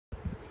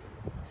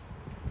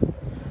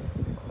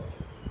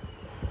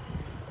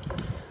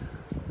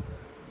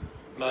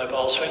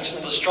Mobile swings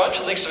into the straight.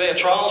 The next of our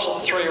trials are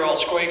the 3-year-old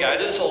Square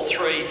Gators, all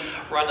 3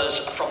 runners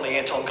from the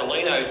Anton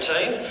Galino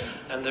team,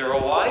 and they're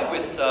away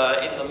with,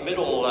 in the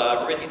middle,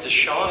 Ready to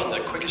Shine,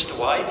 the quickest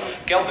away.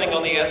 Galloping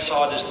on the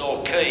outside is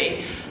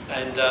Norquay,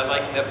 and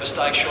making that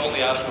mistake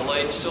shortly after the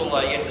lead, still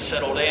yet to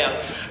settle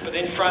down. But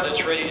in front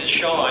it's Ready to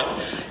Shine.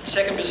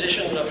 Second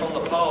position from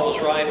the pole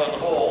is Raven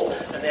Hall,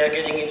 and now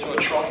getting into a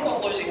trot,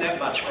 not losing that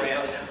much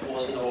ground,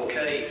 was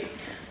Norquay.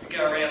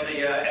 Go around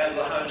the out of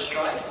the home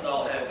straight, and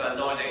they'll have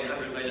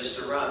 1900 metres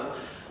to run.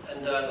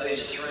 And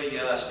these 3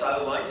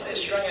 stablemates, they're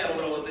strung out a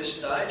little at this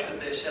stage, but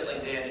they're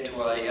settling down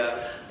into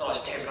a nice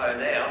tempo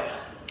now.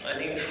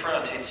 And in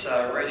front, it's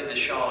Ready to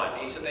Shine.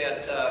 He's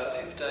about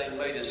 15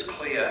 metres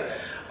clear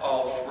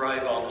of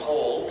Raven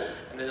Hall,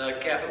 and then a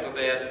gap of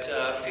about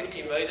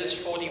 50 metres,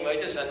 40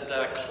 metres, and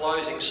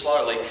closing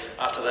slowly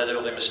after that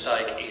early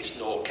mistake is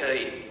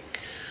Norquay.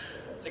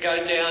 They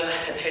go down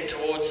and head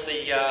towards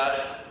the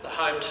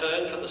home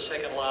turn for the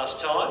second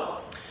last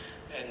time,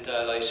 and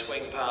they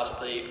swing past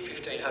the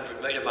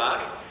 1500 metre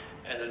mark,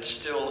 and it's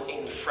still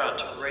in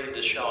front, Ready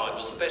to Shine. It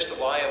was the best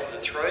away of the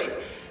 3,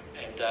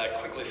 and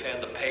quickly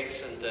found the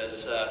pegs, and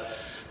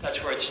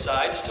that's where it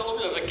stayed. Still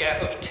a bit of a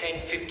gap of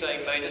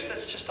 10-15 metres.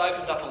 That's just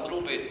opened up a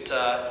little bit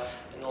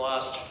in the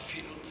last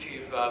few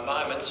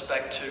moments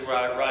back to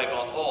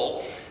Raven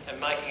Hall, and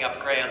making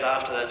up ground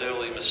after that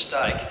early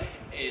mistake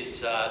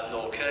is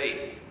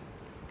Norquay.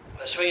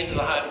 They swing into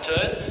the home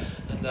turn,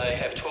 and they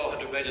have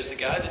 1200 metres to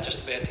go. They're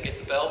just about to get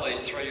the bell,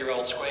 these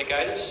 3-year-old Square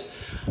Gators,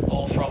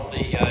 all from the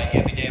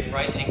Yabby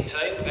Racing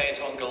team of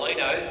Anton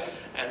Galino.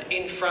 And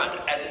in front,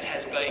 as it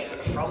has been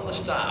from the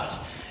start,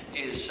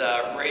 is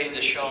Ready to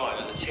Shine,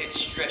 and its head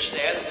stretched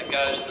out as it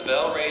goes to the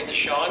bell. Ready to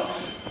Shine,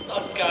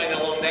 not going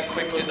along that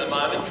quickly at the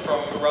moment from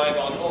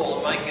Raven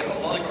Hall, and making up a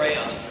lot of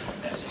ground,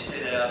 as we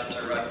said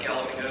after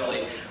galloping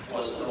early,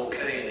 was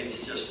Norquay, and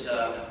it's just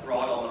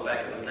right on the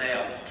back of them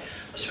now.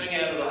 They swing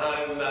out of the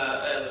home,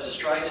 out of the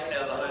straight,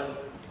 out of the home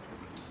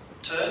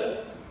turn,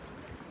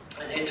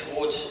 and head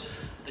towards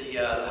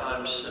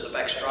the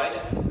back straight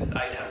with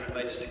 800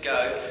 metres to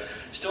go.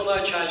 Still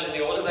no change in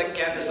the order. That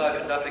gap has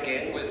opened up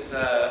again with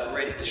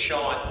Ready to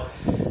Shine.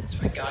 It's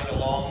been going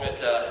along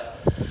at a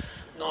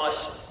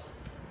nice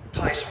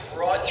pace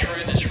right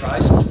through this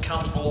race, and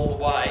comfortable all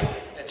the way.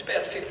 It's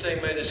about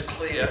 15 metres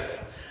clear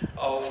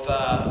of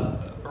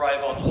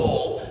Raven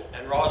Hall,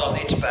 and right on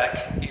its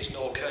back is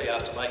Norquay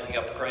after making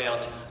up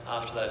ground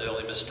after that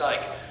early mistake.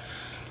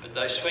 But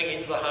they swing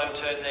into the home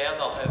turn now, and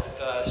they'll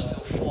have still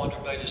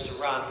 400 metres to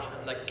run,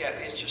 and the gap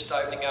is just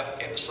opening up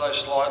ever so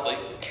slightly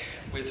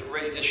with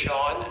Ready to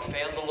Shine. It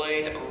found the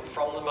lead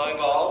from the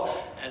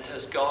mobile and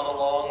has gone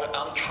along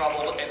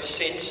untroubled ever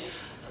since,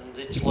 and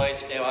its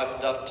lead's now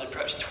opened up to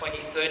perhaps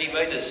 20-30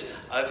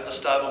 metres over the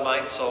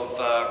stablemates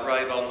of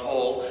Raven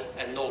Hall,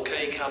 and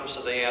Norquay comes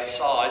to the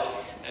outside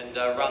and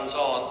runs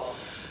on.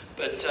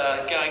 But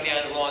going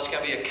down the line is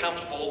going to be a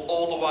comfortable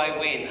all-the-way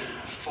win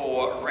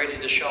for Ready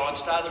to Shine.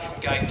 Started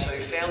from gate 2,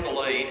 found the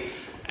lead,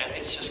 and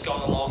it's just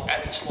gone along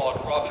at its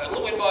slide right.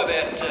 It'll win by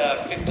about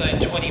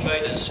 15-20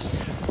 metres,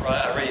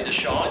 Ready to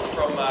Shine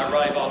from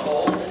Raven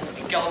Hall.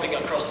 And galloping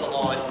across the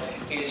line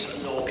is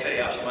Norquay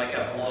after making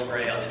up a lot of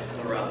ground in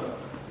the run.